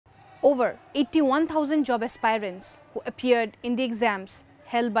Over 81,000 job aspirants who appeared in the exams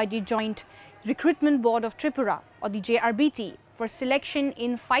held by the Joint Recruitment Board of Tripura, or the JRBT, for selection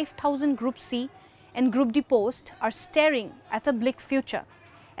in 5,000 Group C and Group D posts are staring at a bleak future,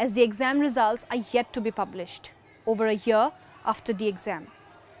 as the exam results are yet to be published, over a year after the exam.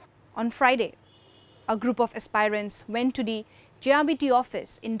 On Friday, a group of aspirants went to the JRBT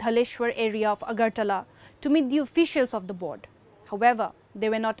office in Dhaleswar area of Agartala to meet the officials of the board. However, they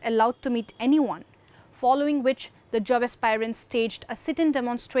were not allowed to meet anyone, following which the job aspirants staged a sit-in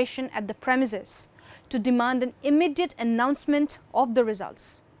demonstration at the premises to demand an immediate announcement of the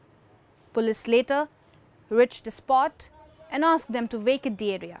results. Police later reached the spot and asked them to vacate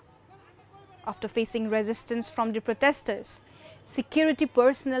the area. After facing resistance from the protesters, security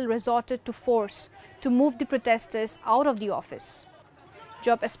personnel resorted to force to move the protesters out of the office.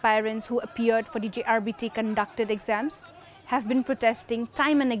 Job aspirants who appeared for the JRBT-conducted exams have been protesting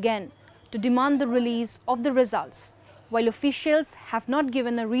time and again to demand the release of the results, while officials have not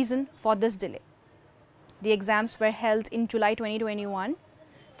given a reason for this delay. The exams were held in July 2021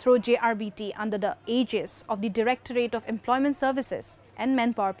 through JRBT under the aegis of the Directorate of Employment Services and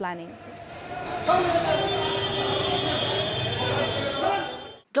Manpower Planning.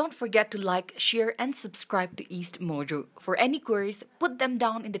 Don't forget to like, share and subscribe to EastMojo. For any queries, put them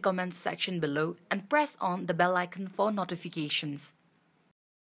down in the comments section below and press on the bell icon for notifications.